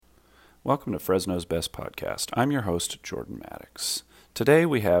Welcome to Fresno's Best Podcast. I'm your host, Jordan Maddox. Today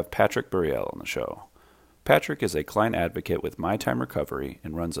we have Patrick Burriel on the show. Patrick is a client advocate with My Time Recovery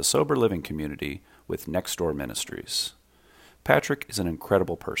and runs a sober living community with Ministries. Patrick is an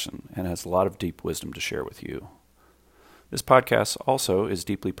incredible person and has a lot of deep wisdom to share with you. This podcast also is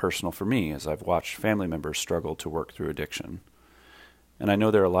deeply personal for me as I've watched family members struggle to work through addiction. And I know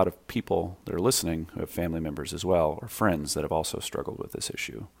there are a lot of people that are listening who have family members as well, or friends that have also struggled with this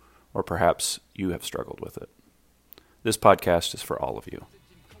issue. Or perhaps you have struggled with it. This podcast is for all of you.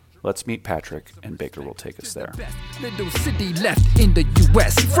 Let's meet Patrick, and Baker will take us there. Little city left in the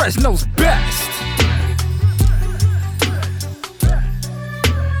U.S., Fresno's best.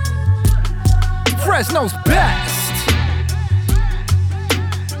 Fresno's best.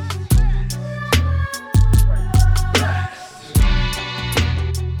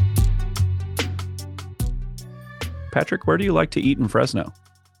 Patrick, where do you like to eat in Fresno?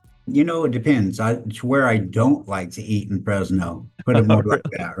 You know, it depends. It's where I don't like to eat in Fresno. Put it more like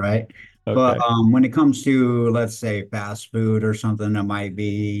that, right? Okay. But when it comes to, let's say, fast food or something, it might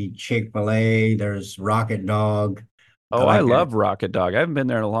be Chick-fil-A. There's Rocket Dog. Oh, I love Rocket Dog. I haven't been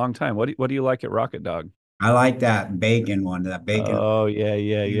there in a long time. What do you like at Rocket Dog? I like that bacon one. That bacon. Oh,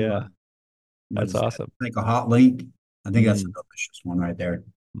 yeah. That's awesome. Like a hot link. I think that's a delicious one right there.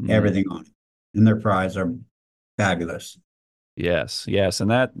 Everything on it, and their fries are fabulous. Yes, and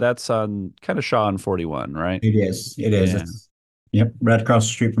that's on kind of Shaw and 41, right? It is. Yeah. Yep, right across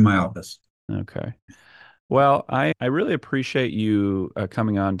the street from my office. Okay. Well, I really appreciate you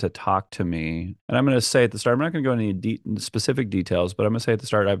coming on to talk to me. And I'm going to say at the start, I'm not going to go into any specific details, but I'm going to say at the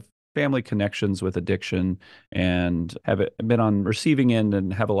start, I've family connections with addiction and have been on receiving end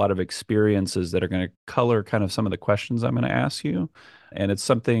and have a lot of experiences that are going to color kind of some of the questions I'm going to ask you. And it's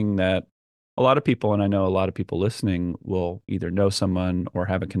something that a lot of people, and I know a lot of people listening, will either know someone or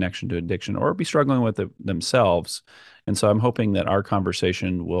have a connection to addiction or be struggling with it themselves. And so I'm hoping that our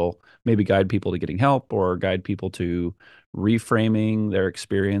conversation will maybe guide people to getting help or guide people to reframing their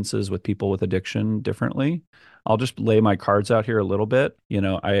experiences with people with addiction differently. I'll just lay my cards out here a little bit. You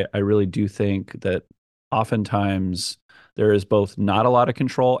know, I really do think that oftentimes there is both not a lot of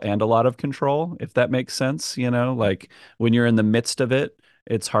control and a lot of control, if that makes sense. You know, like when you're in the midst of it,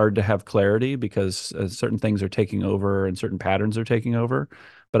 it's hard to have clarity because certain things are taking over and certain patterns are taking over.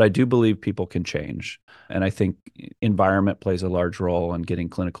 But I do believe people can change. And I think environment plays a large role and getting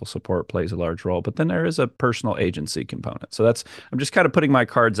clinical support plays a large role. But then there is a personal agency component. So I'm just kind of putting my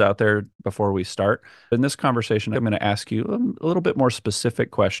cards out there before we start. In this conversation, I'm going to ask you a little bit more specific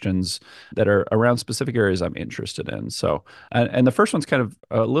questions that are around specific areas I'm interested in. So, and the first one's kind of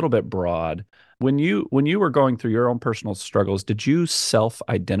a little bit broad. When you were going through your own personal struggles, did you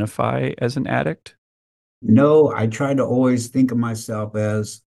self-identify as an addict? No, I try to always think of myself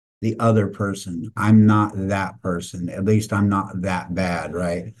as the other person. I'm not that person. At least I'm not that bad,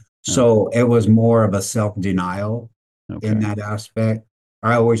 right? So it was more of a self-denial in that aspect.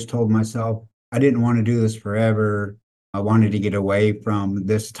 I always told myself I didn't want to do this forever. I wanted to get away from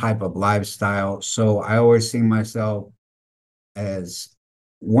this type of lifestyle. So I always see myself as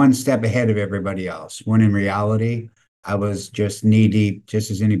one step ahead of everybody else, when in reality, I was just knee deep, just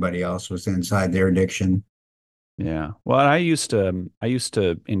as anybody else was inside their addiction. Yeah. Well, I used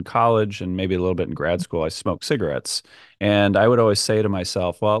to in college and maybe a little bit in grad school, I smoked cigarettes. And I would always say to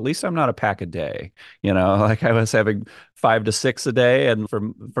myself, well, at least I'm not a pack a day. You know, like I was having 5 to 6 a day. And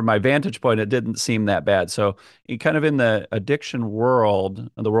from my vantage point, it didn't seem that bad. So kind of in the addiction world,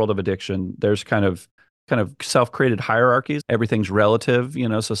 the world of addiction, there's kind of self-created hierarchies. Everything's relative, you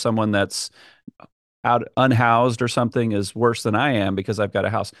know, so someone that's out unhoused or something is worse than I am because I've got a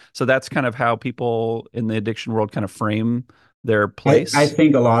house. So that's kind of how people in the addiction world kind of frame their place. I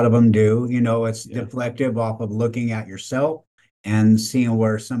think a lot of them do. You know, it's deflective off of looking at yourself and seeing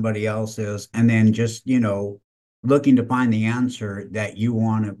where somebody else is, and then just, you know, looking to find the answer that you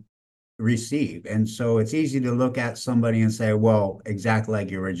want to receive. And so it's easy to look at somebody and say, well, exactly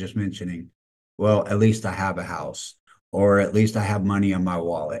like you were just mentioning, well, at least I have a house, or at least I have money in my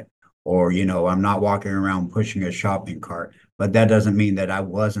wallet. Or, you know, I'm not walking around pushing a shopping cart, but that doesn't mean that I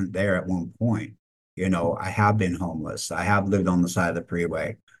wasn't there at one point. You know, I have been homeless. I have lived on the side of the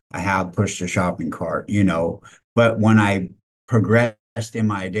freeway. I have pushed a shopping cart, you know, but when I progressed in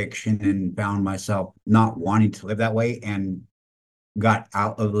my addiction and found myself not wanting to live that way and got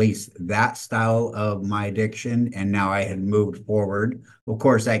out of at least that style of my addiction, and now I had moved forward. Of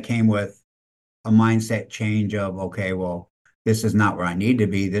course, that came with a mindset change of, okay, well, this is not where I need to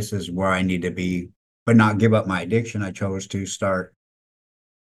be. This is where I need to be, but not give up my addiction. I chose to start,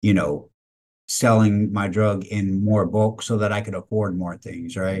 you know, selling my drug in more bulk so that I could afford more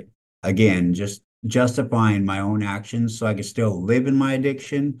things, right? again, just justifying my own actions so I could still live in my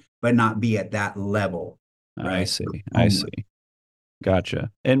addiction, but not be at that level, I right? see. I Homeless. see.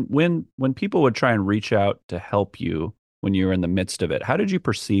 Gotcha. And when people would try and reach out to help you when you were in the midst of it, how did you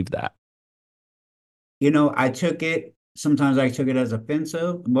perceive that? Sometimes I took it as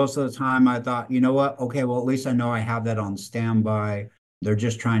offensive. Most of the time I thought, you know what? Okay, well, at least I know I have that on standby. They're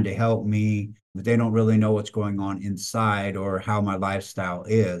just trying to help me, but they don't really know what's going on inside or how my lifestyle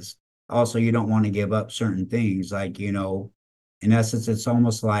is. Also, you don't want to give up certain things. Like, in essence, it's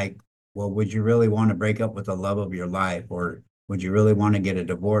almost like, well, would you really want to break up with the love of your life? Or would you really want to get a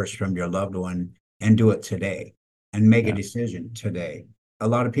divorce from your loved one and do it today and make a Yeah. decision today? A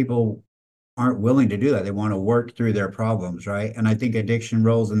lot of people aren't willing to do that. They want to work through their problems, right? And I think addiction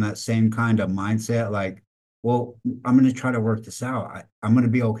rolls in that same kind of mindset, like, well, I'm going to try to work this out. I'm going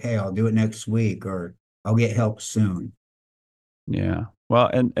to be okay. I'll do it next week, or I'll get help soon. Yeah. Well,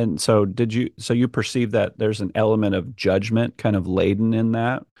 and so you perceive that there's an element of judgment kind of laden in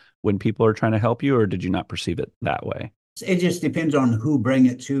that when people are trying to help you, or did you not perceive it that way? It just depends on who bring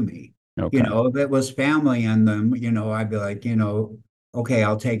it to me. Okay. If it was family and them, I'd be like, okay,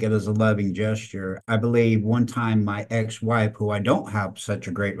 I'll take it as a loving gesture. I believe one time my ex-wife, who I don't have such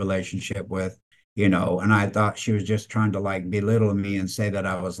a great relationship with, and I thought she was just trying to like belittle me and say that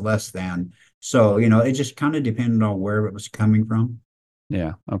I was less than. So, it just kind of depended on where it was coming from.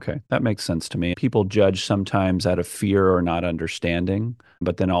 Yeah. Okay. That makes sense to me. People judge sometimes out of fear or not understanding,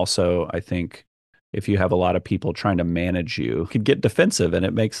 but then also I think if you have a lot of people trying to manage you, could get defensive and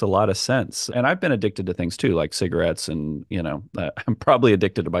it makes a lot of sense. And I've been addicted to things too, like cigarettes and, I'm probably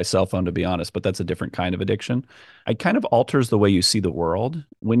addicted to my cell phone to be honest, but that's a different kind of addiction. It kind of alters the way you see the world.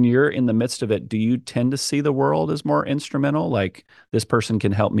 When you're in the midst of it, do you tend to see the world as more instrumental? Like this person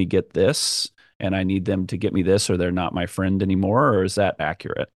can help me get this and I need them to get me this or they're not my friend anymore? Or is that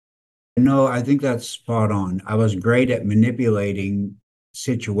accurate? No, I think that's spot on. I was great at manipulating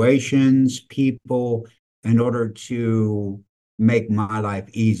situations, people, in order to make my life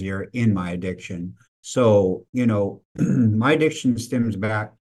easier in my addiction. So, my addiction stems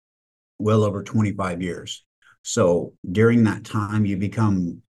back well over 25 years. So during that time, you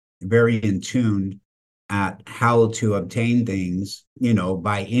become very in tune at how to obtain things,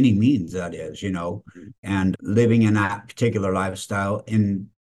 by any means that is, and living in that particular lifestyle and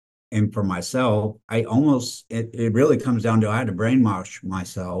for myself, it really comes down to I had to brainwash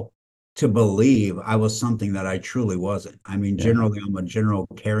myself to believe I was something that I truly wasn't. I mean, Yeah. generally, I'm a general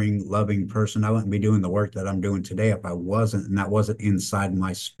caring, loving person. I wouldn't be doing the work that I'm doing today if I wasn't, and that wasn't inside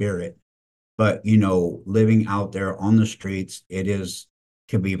my spirit. But, living out there on the streets,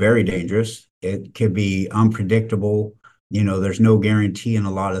 can be very dangerous. It could be unpredictable. There's no guarantee in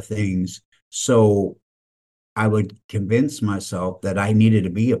a lot of things. So I would convince myself that I needed to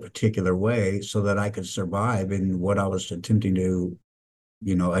be a particular way so that I could survive in what I was attempting to,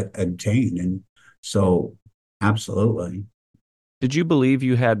 attain. And so, absolutely. Did you believe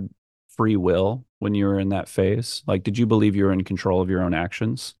you had free will when you were in that phase? Like, did you believe you were in control of your own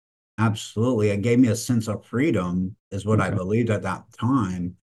actions? Absolutely. It gave me a sense of freedom, is what I Okay. believed at that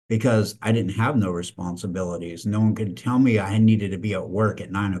time, because I didn't have no responsibilities. No one could tell me I needed to be at work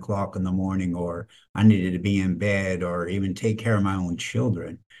at 9 o'clock in the morning, or I needed to be in bed, or even take care of my own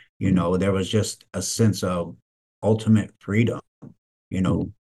children. Mm, There was just a sense of ultimate freedom. You mm,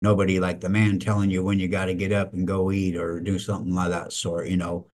 know, Nobody like the man telling you when you got to get up and go eat or do something like that sort,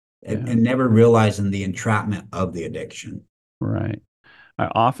 yeah. and never realizing the entrapment of the addiction. Right. I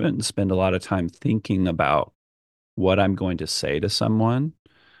often spend a lot of time thinking about what I'm going to say to someone.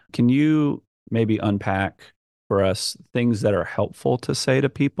 Can you maybe unpack for us things that are helpful to say to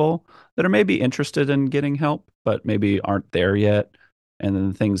people that are maybe interested in getting help, but maybe aren't there yet? And then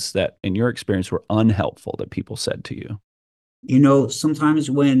the things that, in your experience, were unhelpful that people said to you? Sometimes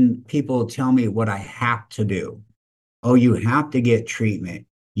when people tell me what I have to do, oh, you have to get treatment.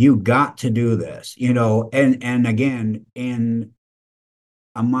 You got to do this, and again, in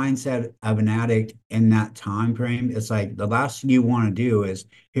a mindset of an addict in that time frame, it's like the last thing you want to do is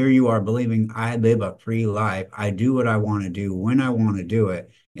here you are believing I live a free life. I do what I want to do when I want to do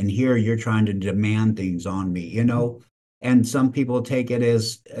it. And here you're trying to demand things on me. And some people take it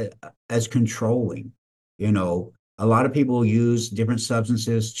as controlling. A lot of people use different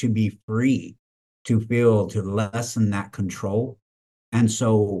substances to be free, to lessen that control. And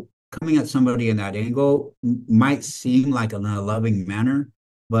so coming at somebody in that angle might seem like in a loving manner,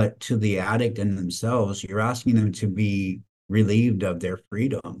 but to the addict and themselves, you're asking them to be relieved of their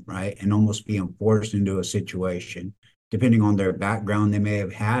freedom, right? And almost being forced into a situation. Depending on their background, they may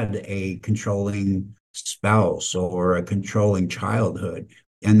have had a controlling spouse or a controlling childhood.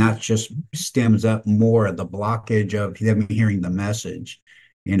 And that just stems up more of the blockage of them hearing the message.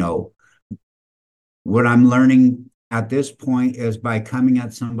 You know, what I'm learning at this point is by coming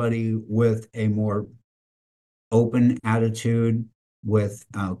at somebody with a more open attitude, with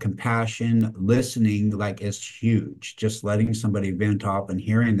compassion, listening, like is huge. Just letting somebody vent off and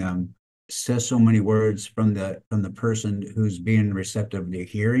hearing them says so many words from the person who's being receptive to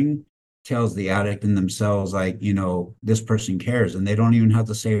hearing, tells the addict in themselves, like, this person cares, and they don't even have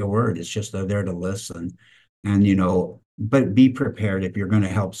to say a word. It's just they're there to listen. And but be prepared if you're going to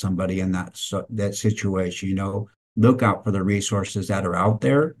help somebody in that situation. Look out for the resources that are out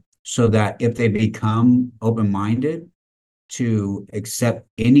there, so that if they become open-minded to accept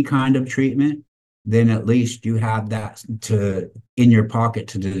any kind of treatment, then at least you have that to in your pocket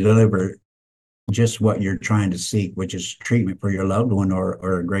to deliver just what you're trying to seek, which is treatment for your loved one,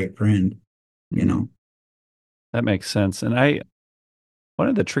 or a great friend, you Mm, know. that makes sense. And one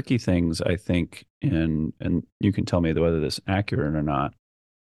of the tricky things I think, and you can tell me whether this is accurate or not,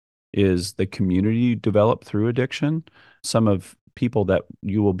 is the community you develop through addiction. Some of people that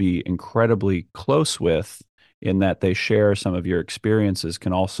you will be incredibly close with, in that they share some of your experiences,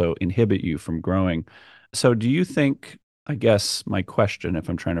 can also inhibit you from growing. So, do you think, I guess my question, if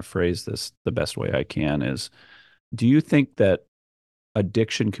I'm trying to phrase this the best way I can, is do you think that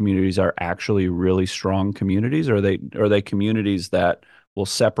addiction communities are actually really strong communities, or are they communities that will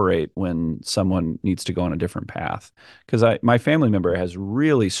separate when someone needs to go on a different path? Because my family member has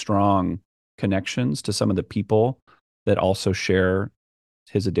really strong connections to some of the people that also share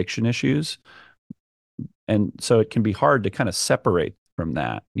his addiction issues, and so it can be hard to kind of separate from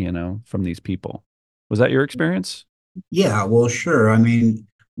that, from these people. Was that your experience? Yeah, well, sure. I mean,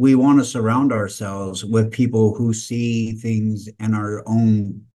 we want to surround ourselves with people who see things in our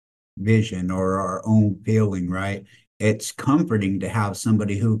own vision or our own feeling, right? It's comforting to have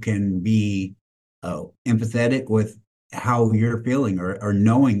somebody who can be empathetic with how you're feeling, or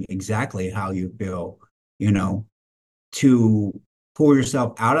knowing exactly how you feel, you know, to pull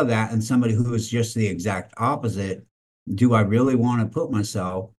yourself out of that, and somebody who is just the exact opposite. Do I really want to put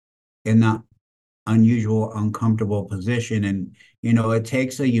myself in that unusual, uncomfortable position? And, it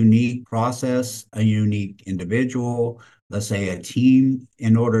takes a unique process, a unique individual, let's say a team,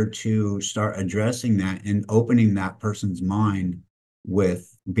 in order to start addressing that and opening that person's mind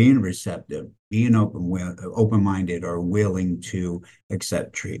with being receptive, being open-minded, or willing to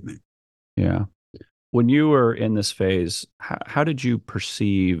accept treatment. Yeah. When you were in this phase, how did you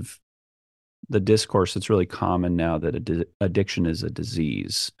perceive the discourse that's really common now, that addiction is a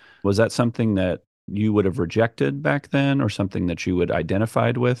disease? Was that something that you would have rejected back then, or something that you would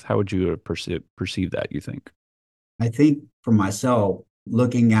identified with? How would you have perceive that, you think? I think for myself,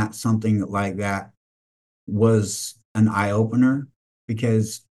 looking at something like that was an eye opener,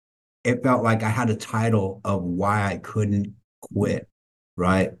 because it felt like I had a title of why I couldn't quit,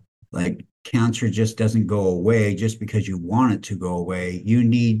 right? Like, cancer just doesn't go away just because you want it to go away. You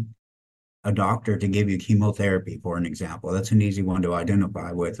need a doctor to give you chemotherapy, for an example. That's an easy one to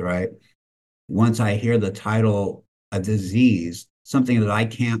identify with, right? Once I hear the title, a disease, something that I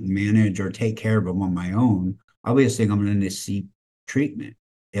can't manage or take care of on my own, obviously I'm going to seek treatment,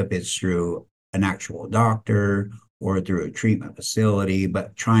 if it's through an actual doctor or through a treatment facility.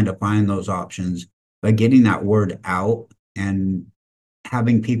 But trying to find those options, by getting that word out and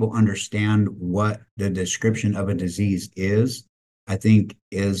having people understand what the description of a disease is, I think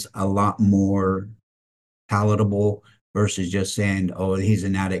is a lot more palatable, versus just saying, "Oh, he's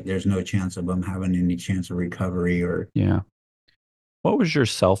an addict. There's no chance of him having any chance of recovery." Or Yeah. What was your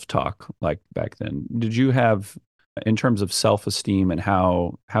self-talk like back then? Did you have, in terms of self-esteem and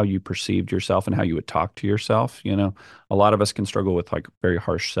how you perceived yourself and how you would talk to yourself? A lot of us can struggle with like very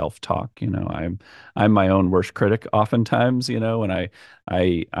harsh self-talk. I'm my own worst critic oftentimes, and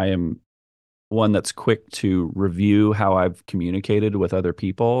I am one that's quick to review how I've communicated with other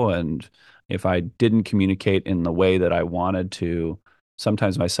people. And if I didn't communicate in the way that I wanted to,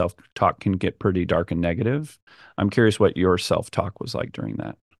 sometimes my self talk can get pretty dark and negative. I'm curious what your self talk was like during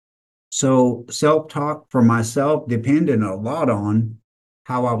that. so, self-talk for myself depended a lot on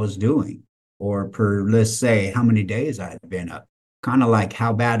how I was doing, or per, let's say, how many days I had been up. Kind of like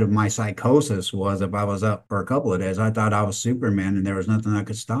how bad of my psychosis was. If I was up for a couple of days, I thought I was Superman and there was nothing that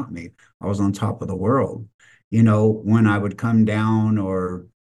could stop me. I was on top of the world. When I would come down, or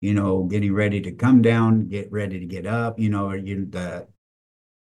getting ready to come down, get ready to get up, the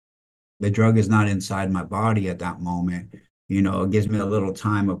drug is not inside my body at that moment. It gives me a little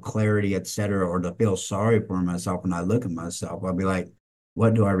time of clarity, etc., or to feel sorry for myself. When I look at myself, I'll be like,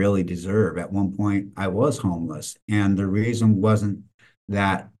 what do I really deserve? At one point, I was homeless, and the reason wasn't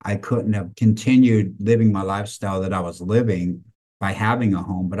that I couldn't have continued living my lifestyle that I was living by having a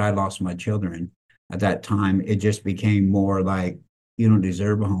home, but I lost my children. At that time, it just became more like, you don't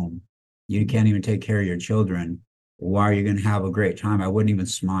deserve a home. You can't even take care of your children. Why are you going to have a great time? I wouldn't even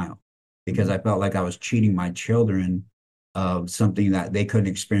smile because I felt like I was cheating my children of something that they couldn't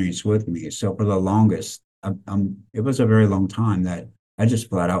experience with me. So for the longest, it was a very long time that I just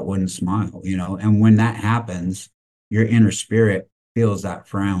flat out wouldn't smile, you know. And when that happens, your inner spirit feels that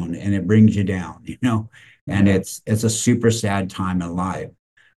frown and it brings you down, you know. And Yeah. it's a super sad time in life.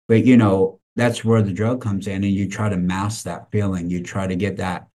 But you know, that's where the drug comes in, and you try to mask that feeling. You try to get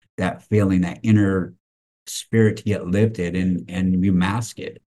that feeling, that inner spirit to get lifted, and you mask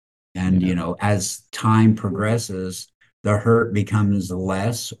it. And Yeah. you know, as time progresses, the hurt becomes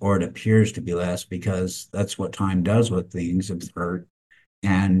less, or it appears to be less, because that's what time does with things. It's hurt,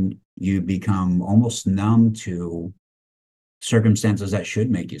 and you become almost numb to circumstances that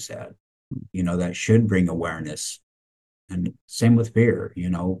should make you sad, you know, that should bring awareness. And same with fear, you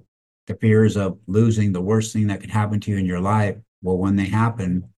know, the fears of losing the worst thing that could happen to you in your life. Well, when they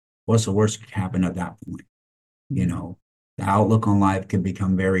happen, what's the worst that could happen at that point? You know, the outlook on life could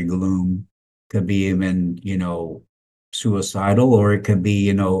become very gloom, could be even, you know, suicidal, or it could be,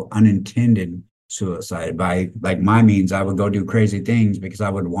 you know, unintended suicide. By like my means, I would go do crazy things because I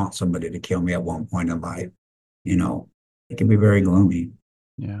would want somebody to kill me at one point in life. You know, it can be very gloomy.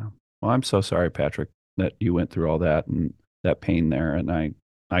 Yeah. Well, I'm so sorry, Patrick, that you went through all that and that pain there. And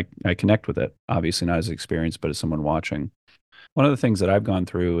I connect with it, obviously not as experienced, but as someone watching. One of the things that I've gone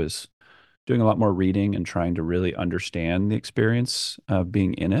through is doing a lot more reading and trying to really understand the experience of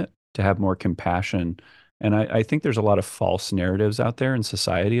being in it, to have more compassion. And I think there's a lot of false narratives out there in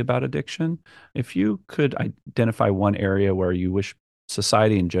society about addiction. If you could identify one area where you wish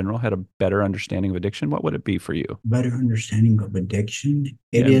society in general had a better understanding of addiction, what would it be for you? Better understanding of addiction.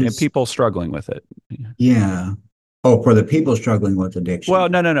 Yeah, It and is, people struggling with it. Yeah. yeah. Oh, for the people struggling with Well,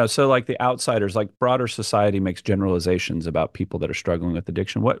 addiction. no, no, no. So like the outsiders, like broader society makes generalizations about people that are struggling with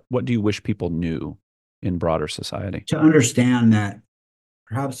addiction. What do you wish people knew in broader society? To understand that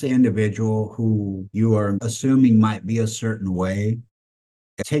perhaps the individual who you are assuming might be a certain way,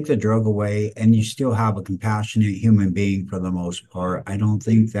 take the drug away and you still have a compassionate human being for the most part. I don't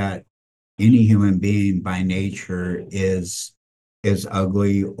think that any human being by nature is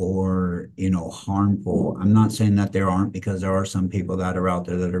ugly or, you know, harmful. I'm not saying that there aren't, because there are some people that are out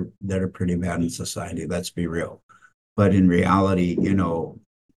there that are pretty bad in society. Let's be real. But in reality, you know,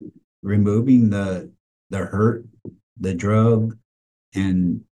 removing the hurt, the drug,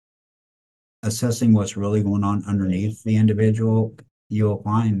 and assessing what's really going on underneath the individual, you'll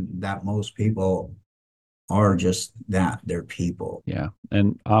find that most people are just that. They're people. Yeah.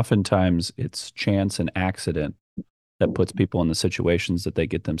 And oftentimes it's chance and accident that puts people in the situations that they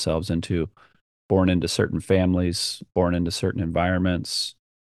get themselves into, born into certain families, born into certain environments,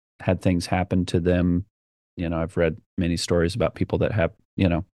 had things happen to them. You know, I've read many stories about people that have, you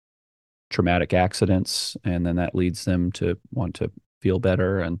know, traumatic accidents, and then that leads them to want to feel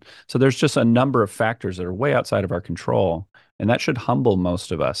better. And so there's just a number of factors that are way outside of our control. And that should humble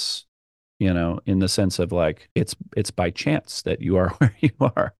most of us, you know, in the sense of like it's by chance that you are where you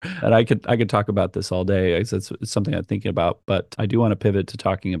are. And I could talk about this all day. It's something I'm thinking about, but I do want to pivot to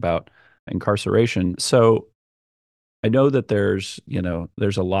talking about incarceration. So I know that there's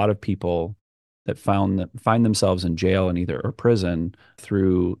a lot of people that find themselves in jail and either or prison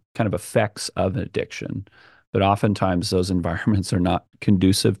through kind of effects of addiction. But oftentimes those environments are not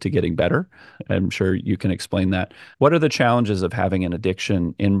conducive to getting better. I'm sure you can explain that. What are the challenges of having an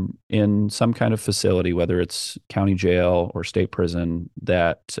addiction in some kind of facility, whether it's county jail or state prison,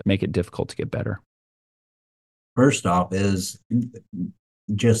 that make it difficult to get better? First off, is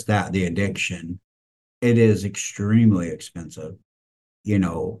just that the addiction. It is extremely expensive. You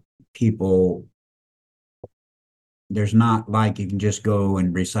know, people, there's not like you can just go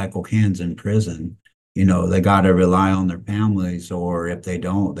and recycle cans in prison. You know, they got to rely on their families, or if they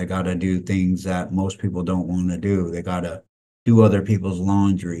don't, they got to do things that most people don't want to do. They got to do other people's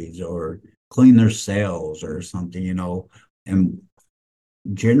laundries or clean their cells or something, you know. And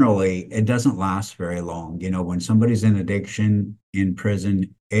generally, it doesn't last very long. You know, when somebody's in addiction in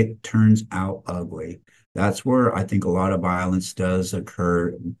prison, it turns out ugly. That's where I think a lot of violence does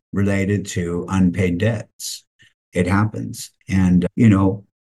occur related to unpaid debts. It happens. And, you know,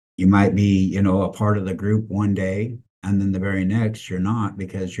 you might be, you know, a part of the group one day, and then the very next you're not,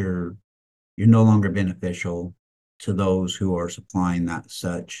 because you're no longer beneficial to those who are supplying that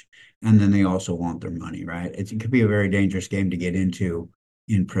such. And then they also want their money, right? It could be a very dangerous game to get into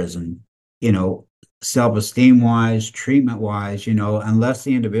in prison. you know, self-esteem wise, treatment wise, unless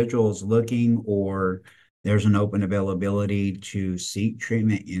the individual is looking or there's an open availability to seek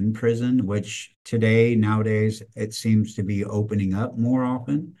treatment in prison, which nowadays, it seems to be opening up more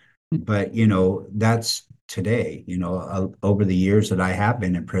often. But, that's today, over the years that I have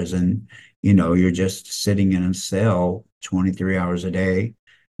been in prison, you're just sitting in a cell 23 hours a day,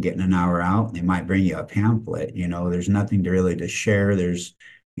 getting an hour out. They might bring you a pamphlet, there's nothing to really to share. There's,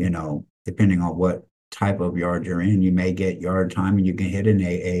 depending on what type of yard you're in, you may get yard time and you can hit an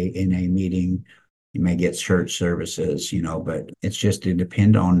AA meeting. You may get church services, but it's just to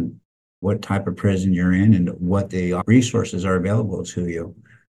depend on what type of prison you're in and what the resources are available to you.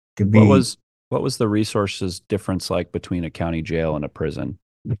 Could What be was what was the resources difference like between a county jail and a prison?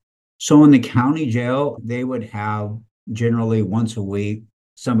 So in the county jail, they would have generally once a week,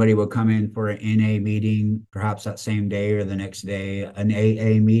 somebody would come in for an NA meeting, perhaps that same day or the next day, an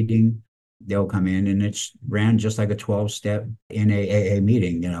AA meeting. They'll come in and it's ran just like a 12-step NAAA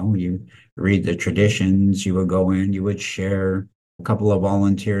meeting. You read the traditions, you would go in, you would share. A couple of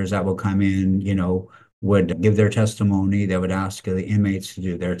volunteers that would come in, would give their testimony. They would ask the inmates to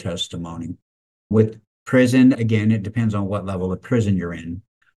do their testimony. With prison, again, it depends on what level of prison you're in.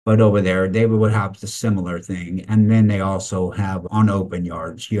 But over there, they would have the similar thing. And then they also have on open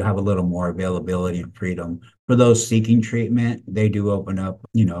yards, you have a little more availability and freedom. For those seeking treatment, they do open up,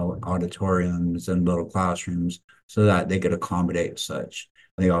 auditoriums and little classrooms so that they could accommodate such.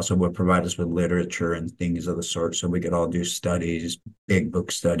 They also would provide us with literature and things of the sort so we could all do studies, big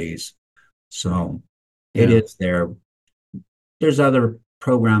book studies. So it Yeah. is there. There's other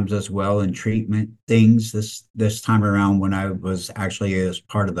programs as well and treatment things this time around. When I was actually as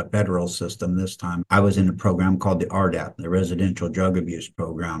part of the federal system this time, I was in a program called the RDAP, the Residential Drug Abuse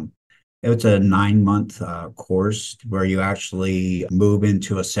Program. It's a 9-month course where you actually move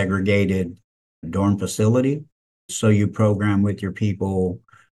into a segregated dorm facility. So you program with your people,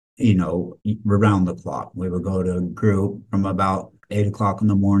 around the clock. We would go to a group from about 8 o'clock in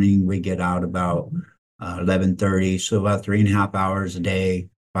the morning. We get out about 11:30, so about 3.5 hours a day,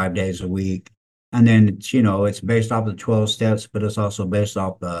 5 days a week. And then it's based off the 12 steps, but it's also based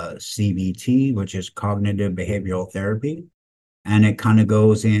off the CBT, which is cognitive behavioral therapy. And it kind of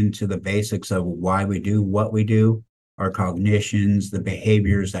goes into the basics of why we do what we do, our cognitions, the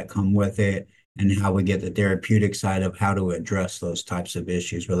behaviors that come with it, and how we get the therapeutic side of how to address those types of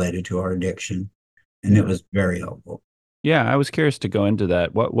issues related to our addiction. And it Yeah. was very helpful. Yeah, I was curious to go into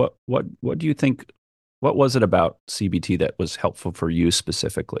that. What do you think, what was it about CBT that was helpful for you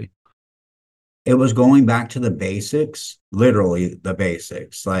specifically? It was going back to the basics, literally the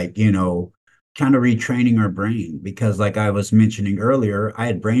basics, like, kind of retraining our brain. Because, like I was mentioning earlier, I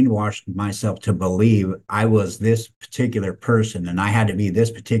had brainwashed myself to believe I was this particular person and I had to be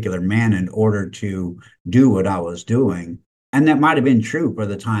this particular man in order to do what I was doing. And that might have been true for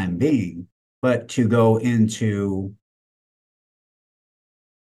the time being, but to go into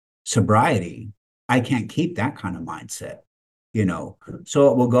sobriety, I can't keep that kind of mindset, you know.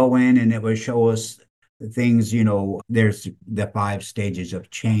 So it will go in and it will show us things, there's the 5 stages of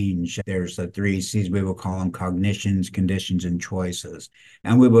change. There's the 3 C's, we will call them cognitions, conditions, and choices.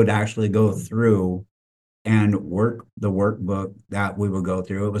 And we would actually go through and work the workbook that we would go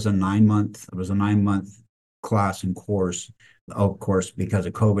through. It was a 9-month class and course. Of course, because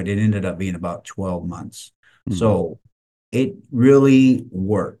of COVID, it ended up being about 12 months. Mm-hmm. So it really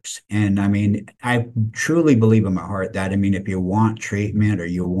works. And I mean, I truly believe in my heart that, I mean, if you want treatment or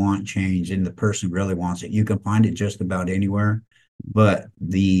you want change and the person really wants it, you can find it just about anywhere. But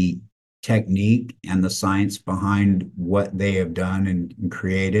the technique and the science behind what they have done and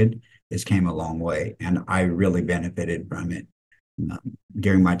created has came a long way. And I really benefited from it.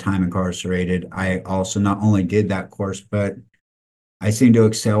 During my time incarcerated, I also not only did that course, but I seemed to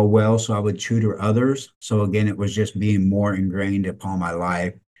excel well, so I would tutor others. So again, it was just being more ingrained upon my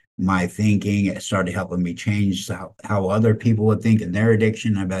life, my thinking. It started helping me change how other people would think in their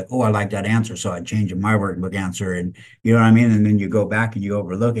addiction. I'd be like, oh, I like that answer. So I'd change my workbook answer. And you know what I mean? And then you go back and you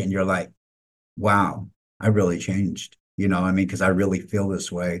overlook it and you're like, wow, I really changed. You know what I mean? Because I really feel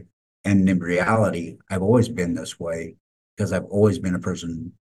this way. And in reality, I've always been this way because I've always been a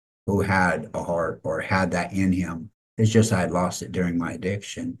person who had a heart or had that in him. It's just I had lost it during my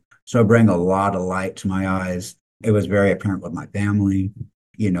addiction. So I bring a lot of light to my eyes. It was very apparent with my family.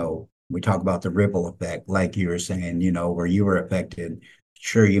 We talk about the ripple effect, like you were saying, where you were affected.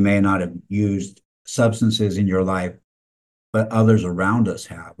 Sure, you may not have used substances in your life, but others around us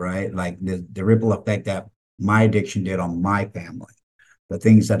have, right? Like the ripple effect that my addiction did on my family. The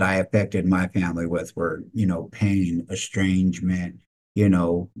things that I affected my family with were, pain, estrangement,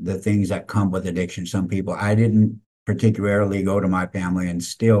 the things that come with addiction. Some people, I didn't particularly go to my family and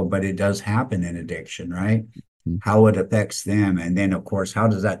still, but it does happen in addiction, right? Mm. How it affects them. And then, of course, how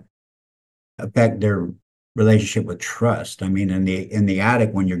does that affect their relationship with trust? I mean, in the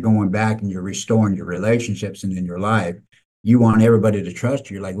attic, when you're going back and you're restoring your relationships and in your life, you want everybody to trust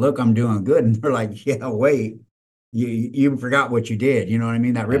you. You're like, look, I'm doing good. And they're like, yeah, wait, you forgot what you did. You know what I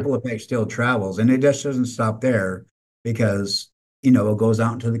mean? That Yeah. ripple effect still travels, and it just doesn't stop there because it goes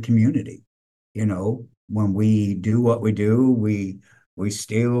out into the community. When we do what we do, we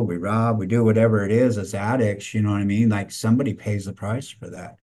steal, we rob, we do whatever it is as addicts. You know what I mean? Like somebody pays the price for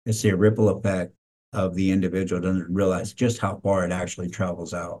that. It's the ripple effect of the individual doesn't realize just how far it actually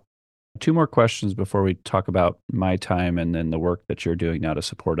travels out. Two more questions before we talk about my time and then the work that you're doing now to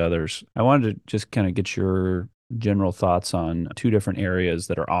support others. I wanted to just kind of get your general thoughts on two different areas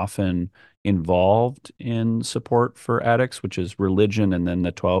that are often involved in support for addicts, which is religion and then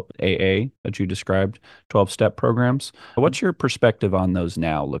the 12 AA that you described, 12-step programs. What's your perspective on those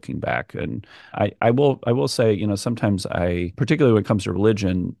now looking back? And I will say, sometimes particularly when it comes to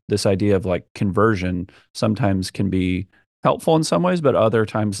religion, this idea of like conversion sometimes can be helpful in some ways, but other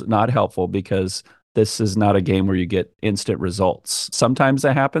times not helpful because this is not a game where you get instant results. Sometimes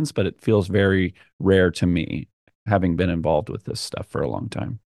that happens, but it feels very rare to me, having been involved with this stuff for a long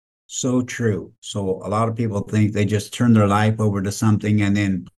time. So true. So a lot of people think they just turn their life over to something and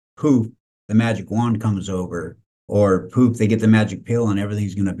then poof, the magic wand comes over, or poof, they get the magic pill and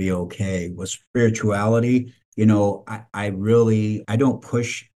everything's going to be okay. With spirituality, I don't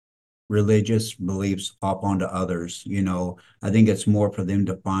push religious beliefs up onto others. I think it's more for them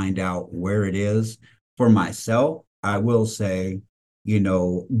to find out where it is. For myself, I will say,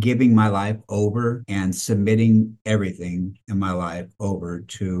 giving my life over and submitting everything in my life over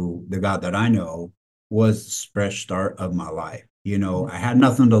to the God that I know was the fresh start of my life. I had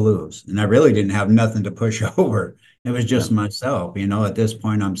nothing to lose and I really didn't have nothing to push over. It was Yeah. just myself. At this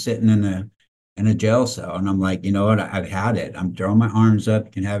point, I'm sitting in a jail cell. And I'm like, you know what? I've had it. I'm throwing my arms up.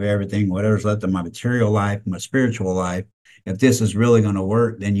 You can have everything, whatever's left of my material life, my spiritual life. If this is really going to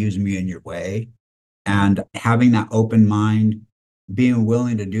work, then use me in your way. Yeah. And having that open mind, being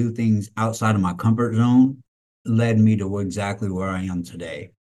willing to do things outside of my comfort zone led me to exactly where I am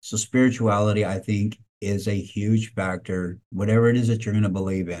today. So spirituality, I think, is a huge factor. Whatever it is that you're going to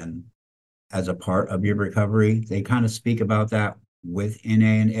believe in as a part of your recovery, they kind of speak about that with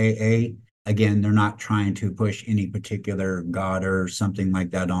NA and AA. Again, they're not trying to push any particular God or something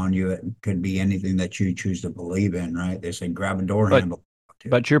like that on you. It could be anything that you choose to believe in, right? They say grab a door But handle to.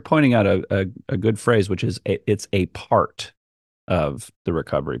 but you're pointing out a good phrase, which is it's a part of the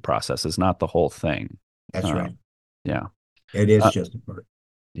recovery process. It's not the whole thing. That's Uh, right. yeah. It is Uh, just a part.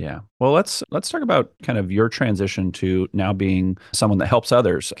 yeah. Well, let's talk about kind of your transition to now being someone that helps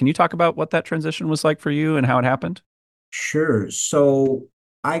others. Can you talk about what that transition was like for you and how it happened? Sure. So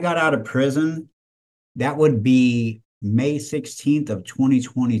I got out of prison. That would be May 16th of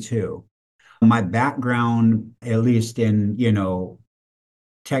 2022. My background, at least in,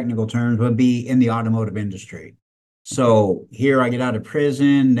 technical terms, would be in the automotive industry. So here I get out of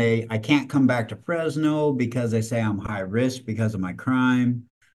prison. I can't come back to Fresno because they say I'm high risk because of my crime.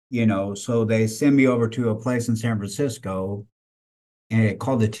 So they send me over to a place in San Francisco and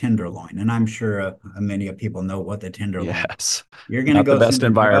called the Tenderloin. And I'm sure many of people know what the Tenderloin. Yes. You're going to Not the go best send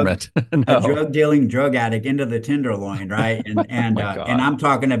environment. a No. drug dealing drug addict into the Tenderloin, right? And Oh and my uh, and God. I'm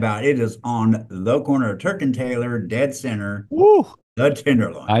talking about it is on the corner of Turk and Taylor, dead center, Woo. the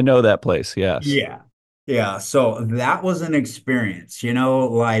Tenderloin. I know that place. Yes. Yeah. Yeah. So that was an experience,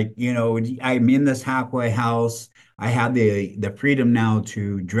 like, I'm in this halfway house. I had the freedom now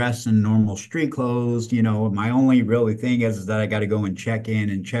to dress in normal street clothes. My only really thing is that I got to go and check in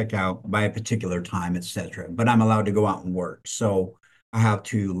and check out by a particular time, etc. But I'm allowed to go out and work. So I have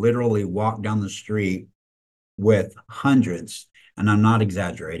to literally walk down the street with hundreds, and I'm not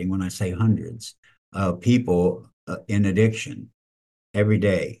exaggerating when I say hundreds of people in addiction every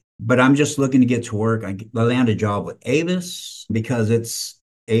day. But I'm just looking to get to work. I land a job with Avis because it's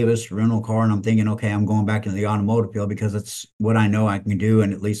Avis rental car. And I'm thinking, okay, I'm going back into the automotive field because it's what I know I can do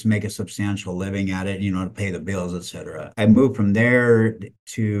and at least make a substantial living at it, to pay the bills, etc. I moved from there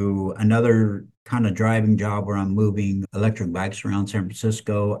to another kind of driving job where I'm moving electric bikes around San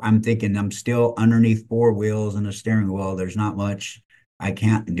Francisco. I'm thinking I'm still underneath four wheels and a steering wheel. There's not much I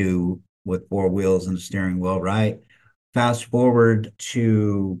can't do with four wheels and a steering wheel, right? Fast forward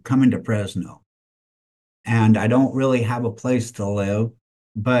to coming to Fresno, and I don't really have a place to live,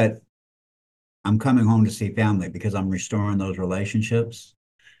 but I'm coming home to see family because I'm restoring those relationships.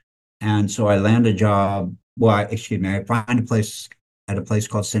 And so I land a job. Well, excuse me, I find a place at a place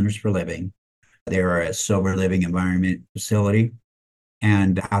called Centers for Living. They are a sober living environment facility.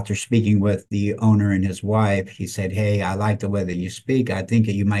 And after speaking with the owner and his wife, he said, "Hey, I like the way that you speak. I think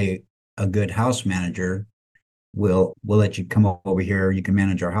that you might a good house manager. We'll let you come over here. You can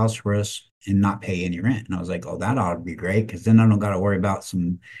manage our house for us and not pay any rent." And I was like, "Oh, that ought to be great, because then I don't got to worry about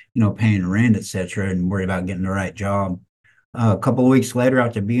some, paying rent, etc., and worry about getting the right job." A couple of weeks later,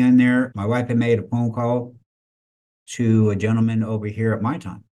 after being there, my wife had made a phone call to a gentleman over here at my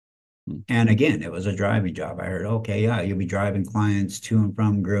time. Mm. And again, it was a driving job. I heard, okay, yeah, you'll be driving clients to and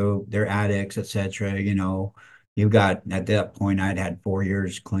from group, they're addicts, etc. You've got, at that point, I'd had 4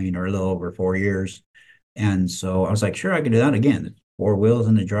 years clean, or a little over 4 years. And so I was like, sure, I could do that again. Four wheels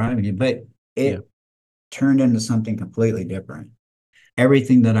in the driving, but Yeah. it turned into something completely different.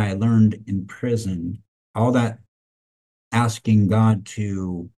 Everything that I learned in prison, all that asking God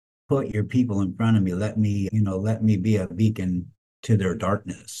to put your people in front of me, let me be a beacon to their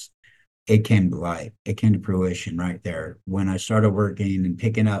darkness. It came to life. It came to fruition right there when I started working and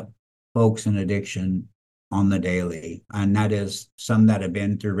picking up folks in addiction on the daily. And that is some that have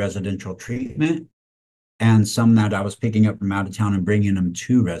been through residential treatment, and some that I was picking up from out of town and bringing them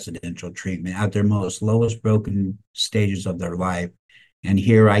to residential treatment at their most lowest broken stages of their life. And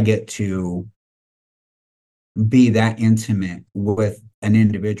here I get to be that intimate with an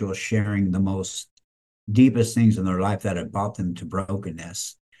individual, sharing the most deepest things in their life that have brought them to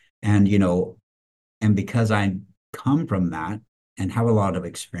brokenness. And, and because I come from that and have a lot of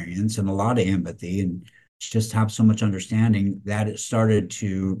experience and a lot of empathy and just have so much understanding, that it started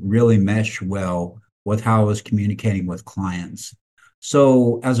to really mesh well with how I was communicating with clients.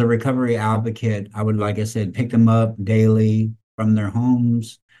 So as a recovery advocate, I would, like I said, pick them up daily from their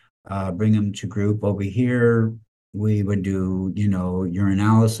homes, bring them to group over here. We would do,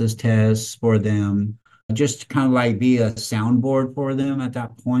 urinalysis tests for them, just kind of like be a soundboard for them at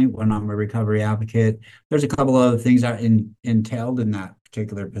that point when I'm a recovery advocate. There's a couple of other things that entailed in that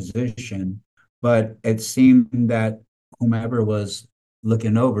particular position, but it seemed that whomever was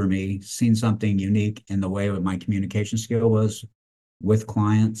looking over me seen something unique in the way that my communication skill was with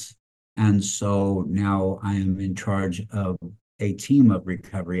clients. And so now I am in charge of a team of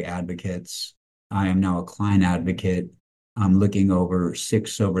recovery advocates. I am now a client advocate. I'm looking over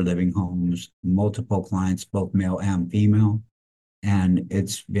 6 sober living homes, multiple clients, both male and female. And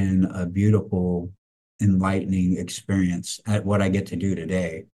it's been a beautiful, enlightening experience at what I get to do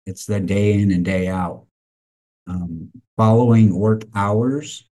today. It's the day in and day out. Following work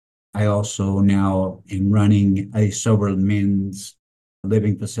hours, I also now am running a sober men's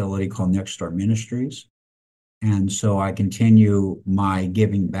living facility called Next Door Ministries. And so I continue my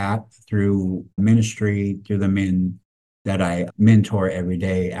giving back through ministry, through the men that I mentor every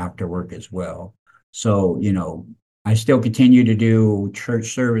day after work as well. So, I still continue to do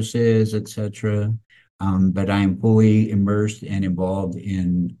church services, etc. But I am fully immersed and involved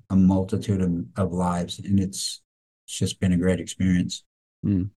in a multitude of lives. And it's just been a great experience.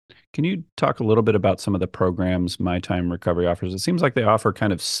 Mm. Can you talk a little bit about some of the programs My Time Recovery offers? It seems like they offer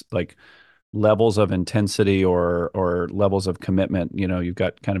kind of like levels of intensity or levels of commitment. You've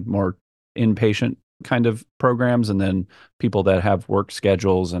got kind of more inpatient kind of programs, and then people that have work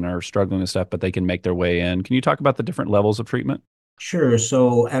schedules and are struggling with stuff, but they can make their way in. Can you talk about the different levels of treatment? Sure.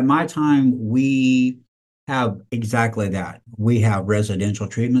 So at my time, we have exactly that. We have residential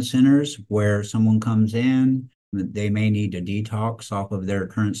treatment centers where someone comes in, they may need to detox off of their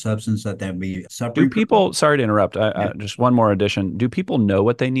current substance that they'd be Do suffering from. people, sorry to interrupt, Yeah. just one more addition. Do people know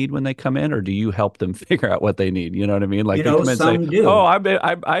what they need when they come in, or do you help them figure out what they need? You know what I mean? Like they come in and say, Some "Oh, do.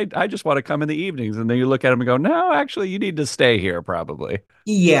 I just want to come in the evenings," and then you look at them and go, "No, actually, you need to stay here, probably."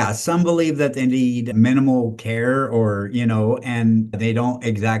 Yeah, some believe that they need minimal care, or, and they don't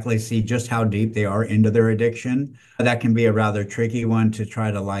exactly see just how deep they are into their addiction. That can be a rather tricky one to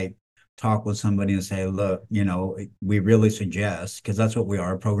try to like talk with somebody and say, look, we really suggest, because that's what we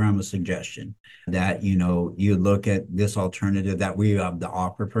are, a program of suggestion, that, you look at this alternative that we have to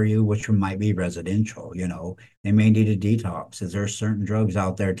offer for you, which might be residential. They may need a detox. Is there certain drugs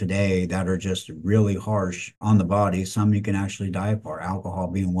out there today that are just really harsh on the body? Some you can actually die for, alcohol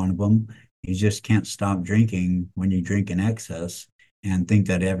being one of them. You just can't stop drinking when you drink in excess and think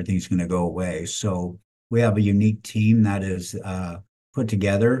that everything's going to go away. So we have a unique team that is put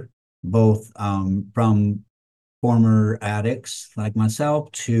together, both from former addicts like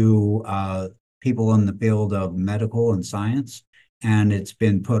myself to people in the field of medical and science. And it's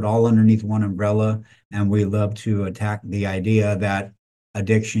been put all underneath one umbrella. And we love to attack the idea that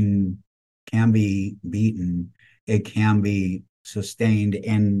addiction can be beaten, it can be sustained,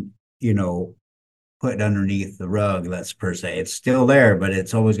 and, put underneath the rug, let's per se. It's still there, but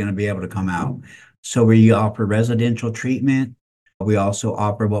it's always going to be able to come out. So we offer residential treatment. We also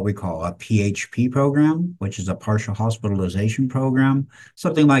offer what we call a PHP program, which is a partial hospitalization program.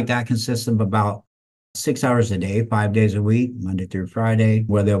 Something like that consists of about 6 hours a day, 5 days a week, Monday through Friday,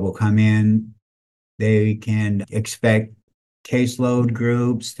 where they will come in. They can expect caseload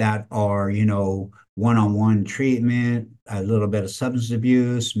groups that are, one-on-one treatment, a little bit of substance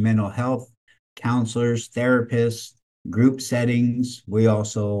abuse, mental health counselors, therapists, group settings. We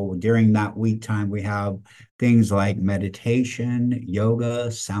also, during that week time, we have things like meditation,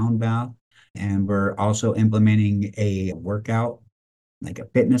 yoga, sound bath, and we're also implementing a workout, like a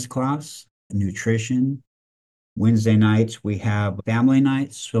fitness class, nutrition. Wednesday nights, we have family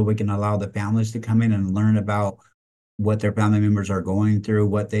nights, so we can allow the families to come in and learn about what their family members are going through,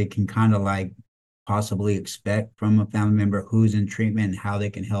 what they can kind of like possibly expect from a family member who's in treatment, and how they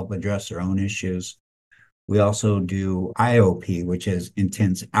can help address their own issues. We also do IOP, which is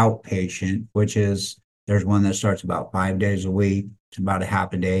intense outpatient, which is there's one that starts about 5 days a week. It's about a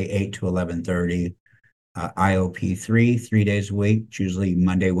half a day, 8 to 11:30. IOP 3 days a week. It's usually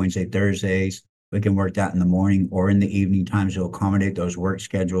Monday, Wednesday, Thursdays. We can work that in the morning or in the evening times to accommodate those work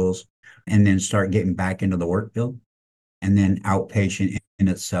schedules, and then start getting back into the work field. And then outpatient in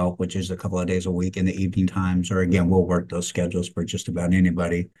itself, which is a couple of days a week in the evening times, or again, we'll work those schedules for just about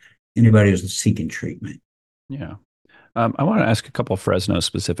anybody who's seeking treatment. Yeah. I want to ask a couple of Fresno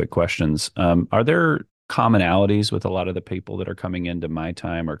specific questions. Are there commonalities with a lot of the people that are coming into my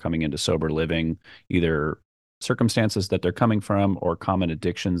time or coming into sober living, either circumstances that they're coming from or common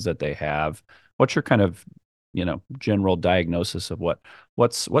addictions that they have? What's your kind of, general diagnosis of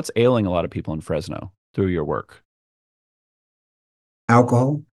what's ailing a lot of people in Fresno through your work?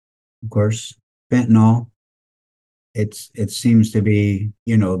 Alcohol, of course, fentanyl. It seems to be,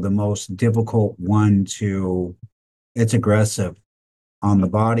 the most difficult one to. It's aggressive on the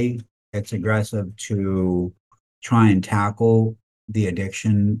body. It's aggressive to try and tackle the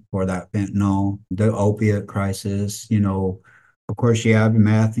addiction for that fentanyl, the opiate crisis. Of course, you have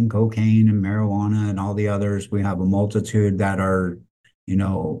meth and cocaine and marijuana and all the others. We have a multitude that are,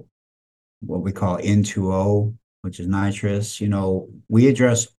 what we call N2O, which is nitrous. We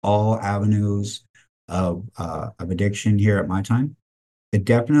address all avenues of addiction here at my time. It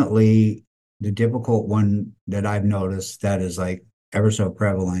definitely, the difficult one that I've noticed that is like ever so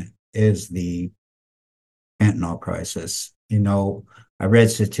prevalent is the fentanyl crisis. I read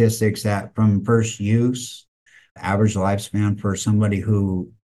statistics that from first use, average lifespan for somebody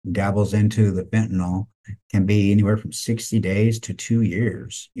who dabbles into the fentanyl can be anywhere from 60 days to 2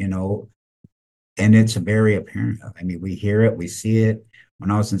 years, and it's very apparent. I mean, we hear it, we see it. When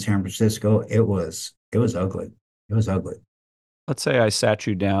I was in San Francisco, it was ugly. It was ugly. Let's say I sat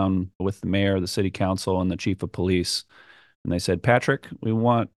you down with the mayor, the city council, and the chief of police, and they said, Patrick, we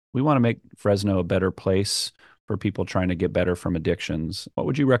want to make Fresno a better place for people trying to get better from addictions. What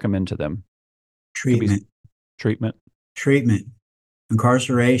would you recommend to them? Could be Treatment, treatment. treatment.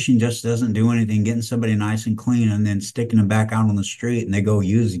 Incarceration just doesn't do anything. Getting somebody nice and clean and then sticking them back out on the street and they go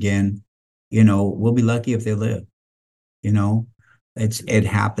use again, we'll be lucky if they live. You know, it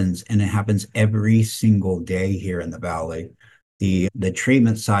happens, and it happens every single day here in the valley. The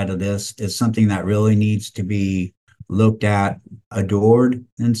treatment side of this is something that really needs to be looked at, adored,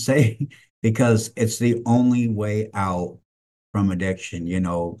 and say, because it's the only way out from addiction.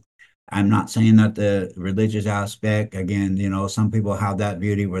 I'm not saying that the religious aspect, again, some people have that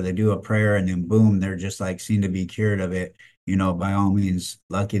beauty where they do a prayer and then boom, they're just like seem to be cured of it. By all means,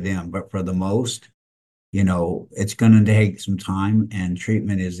 lucky them. But for the most, it's going to take some time, and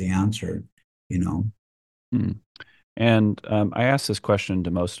treatment is the answer, you know. Hmm. And I ask this question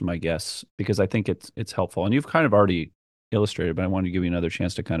to most of my guests because I think it's helpful. And you've kind of already illustrated, but I wanted to give you another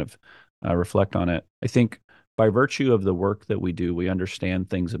chance to kind of reflect on it. I think by virtue of the work that we do, we understand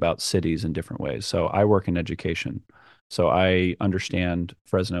things about cities in different ways. So I work in education. So I understand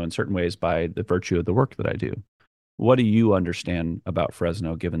Fresno in certain ways by the virtue of the work that I do. What do you understand about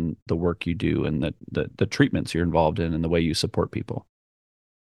Fresno, given the work you do and the treatments you're involved in and the way you support people?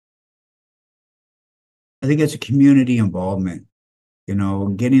 I think it's a community involvement,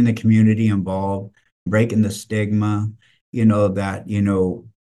 getting the community involved, breaking the stigma, that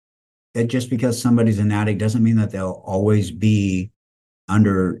just because somebody's an addict doesn't mean that they'll always be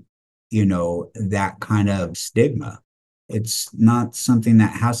under, that kind of stigma. It's not something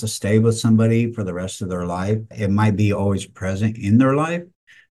that has to stay with somebody for the rest of their life. It might be always present in their life,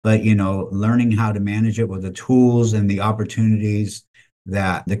 but, learning how to manage it with the tools and the opportunities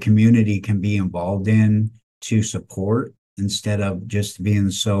that the community can be involved in to support instead of just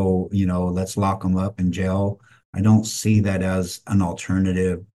being so, let's lock them up in jail. I don't see that as an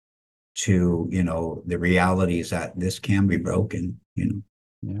alternative to, the realities that this can be broken.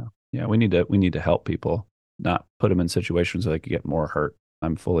 Yeah. Yeah. We need to help people, not put them in situations where they could get more hurt.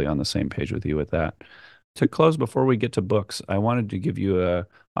 I'm fully on the same page with you with that. To close, before we get to books, I wanted to give you a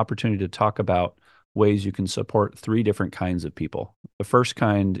opportunity to talk about ways you can support three different kinds of people. The first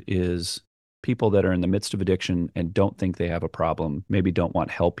kind is people that are in the midst of addiction and don't think they have a problem, maybe don't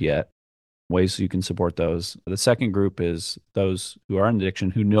want help yet. Ways you can support those. The second group is those who are in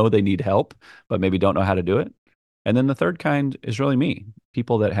addiction who know they need help, but maybe don't know how to do it. And then the third kind is really me,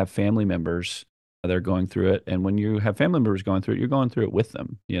 people that have family members that are going through it. And when you have family members going through it, you're going through it with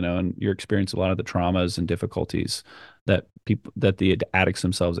them, and you're experiencing a lot of the traumas and difficulties that the addicts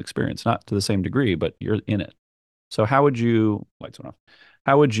themselves experience, not to the same degree, but you're in it. So how would you, lights went off.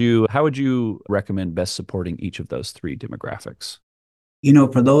 How would you recommend best supporting each of those three demographics?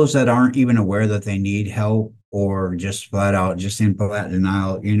 For those that aren't even aware that they need help or just flat out just in flat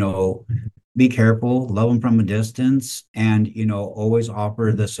denial, be careful, love them from a distance, and always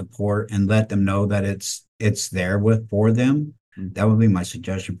offer the support and let them know that it's there for them. That would be my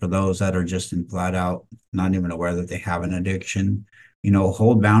suggestion for those that are just in flat out not even aware that they have an addiction.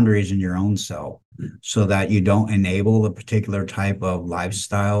 Hold boundaries in your own self so that you don't enable a particular type of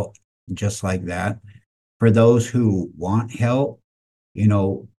lifestyle just like that. For those who want help,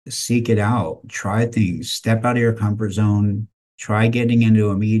 seek it out, try things, step out of your comfort zone, try getting into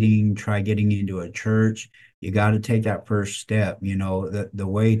a meeting, try getting into a church. You got to take that first step. The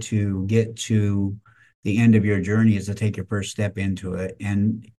way to get to the end of your journey is to take your first step into it.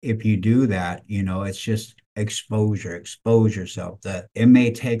 And if you do that, it's just expose yourself. That it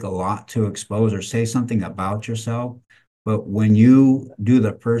may take a lot to expose or say something about yourself, but when you do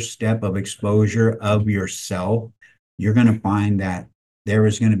the first step of exposure of yourself, you're going to find that there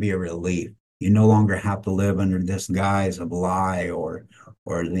is going to be a relief. You no longer have to live under this guise of lie or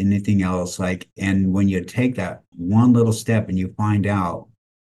anything else. And when you take that one little step and you find out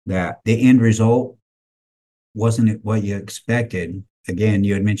that the end result wasn't what you expected, again,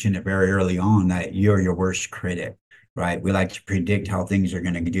 you had mentioned it very early on that you're your worst critic, right? We like to predict how things are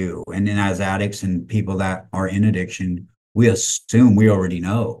going to do. And then as addicts and people that are in addiction, we assume we already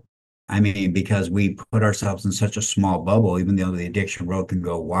know. I mean, because we put ourselves in such a small bubble, even though the addiction world can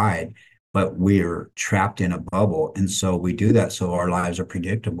go wide, but we're trapped in a bubble. And so we do that so our lives are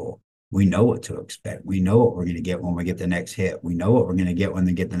predictable. We know what to expect. We know what we're going to get when we get the next hit. We know what we're going to get when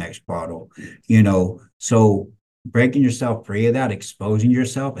they get the next bottle, So breaking yourself free of that, exposing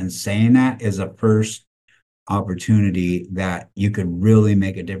yourself and saying that is a first opportunity that you could really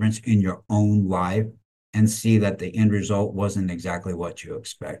make a difference in your own life and see that the end result wasn't exactly what you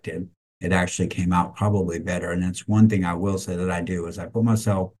expected. It actually came out probably better. And it's one thing I will say that I do is I put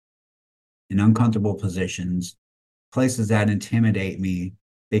myself in uncomfortable positions, places that intimidate me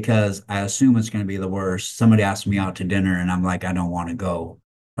because I assume it's going to be the worst. Somebody asks me out to dinner and I'm like, I don't want to go,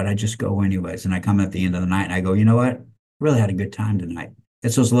 but I just go anyways. And I come at the end of the night and I go, you know what? Really had a good time tonight.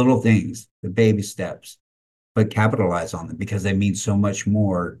 It's those little things, the baby steps, but capitalize on them because they mean so much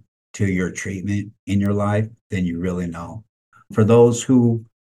more to your treatment in your life than you really know. For those who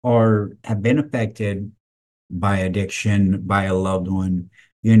have been affected by addiction, by a loved one,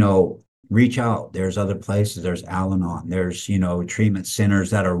 reach out. There's other places. There's Al-Anon. There's, treatment centers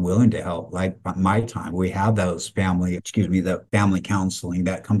that are willing to help. Like my time, we have the family counseling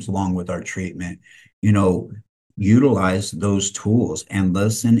that comes along with our treatment. Utilize those tools and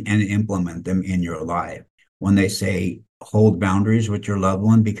listen and implement them in your life. When they say hold boundaries with your loved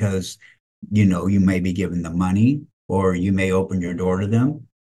one because, you may be giving them money or you may open your door to them,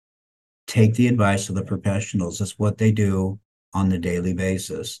 take the advice of the professionals. That's what they do on the daily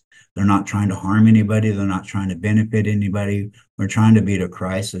basis. They're not trying to harm anybody. They're not trying to benefit anybody. We're trying to beat a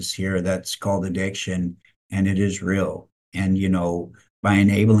crisis here that's called addiction, and it is real. And, by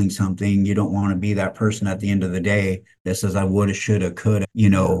enabling something, you don't want to be that person at the end of the day that says, I woulda, shoulda, coulda,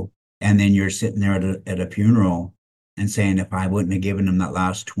 and then you're sitting there at a funeral and saying, if I wouldn't have given them that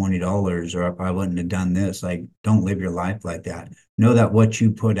last $20 or if I wouldn't have done this, don't live your life like that. Know that what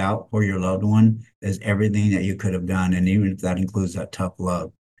you put out for your loved one is everything that you could have done. And even if that includes that tough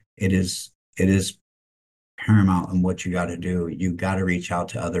love, it is paramount in what you got to do. You got to reach out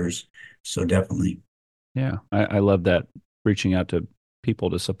to others. So definitely. Yeah, I love that, reaching out to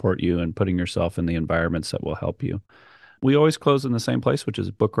people to support you and putting yourself in the environments that will help you. We always close in the same place, which is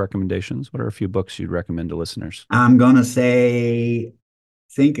book recommendations. What are a few books you'd recommend to listeners? I'm going to say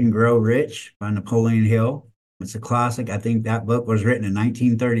Think and Grow Rich by Napoleon Hill. It's a classic. I think that book was written in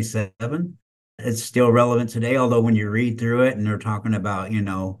 1937. It's still relevant today, although when you read through it and they're talking about,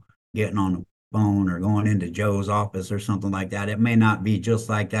 getting on the phone or going into Joe's office or something like that, it may not be just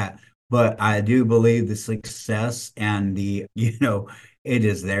like that. But I do believe the success and it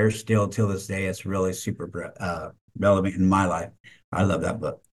is there still till this day. It's really super relevant in my life. I love that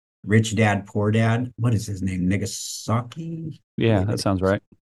book. Rich Dad, Poor Dad. What is his name? Nagasaki? I Yeah, believe that it sounds is. right.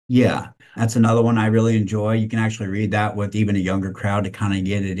 Yeah, that's another one I really enjoy. You can actually read that with even a younger crowd to kind of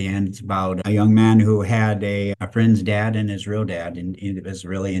get it in. It's about a young man who had a friend's dad and his real dad, and it was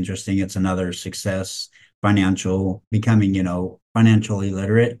really interesting. It's another success, becoming, financially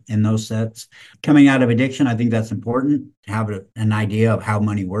literate in those sets. Coming out of addiction, I think that's important to have an idea of how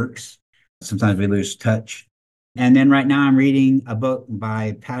money works. Sometimes we lose touch. And then right now I'm reading a book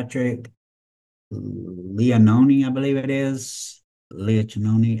by Patrick Leononi, I believe it is.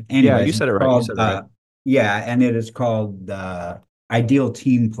 Leononi. Yeah, you Anyways, it's said it right. You called said it right. yeah, and it is called the Ideal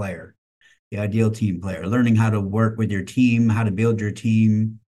Team Player. The Ideal Team Player. Learning how to work with your team, how to build your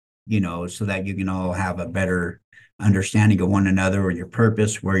team, so that you can all have a better understanding of one another or your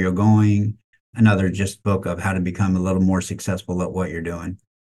purpose, where you're going. Another just book of how to become a little more successful at what you're doing.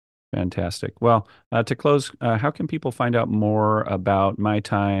 Fantastic. Well, to close, how can people find out more about My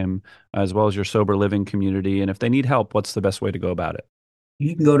Time as well as your sober living community? And if they need help, what's the best way to go about it?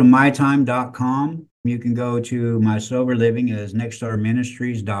 You can go to mytime.com. You can go to my sober living as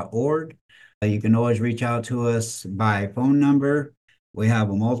nextstarministries.org. You can always reach out to us by phone number. We have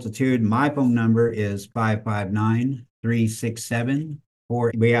a multitude. My phone number is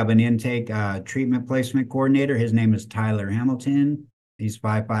 559-367-4. We have an intake treatment placement coordinator. His name is Tyler Hamilton. He's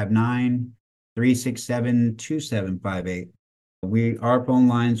 559-367-2758. Our phone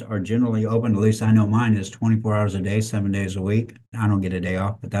lines are generally open. At least I know mine is 24 hours a day, 7 days a week. I don't get a day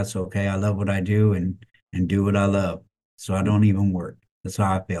off, but that's okay. I love what I do and do what I love. So I don't even work. That's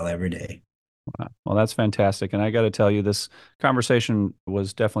how I feel every day. Wow. Well, that's fantastic. And I got to tell you, this conversation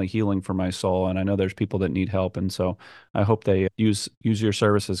was definitely healing for my soul. And I know there's people that need help. And so I hope they use your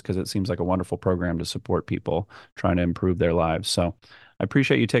services because it seems like a wonderful program to support people trying to improve their lives. So I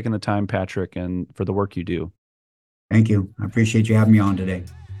appreciate you taking the time, Patrick, and for the work you do. Thank you. I appreciate you having me on today.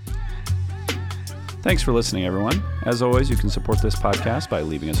 Thanks for listening, everyone. As always, you can support this podcast by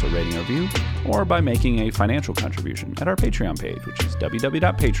leaving us a rating or review or by making a financial contribution at our Patreon page, which is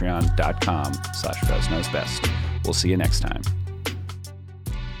www.patreon.com/FresnosBest. We'll see you next time.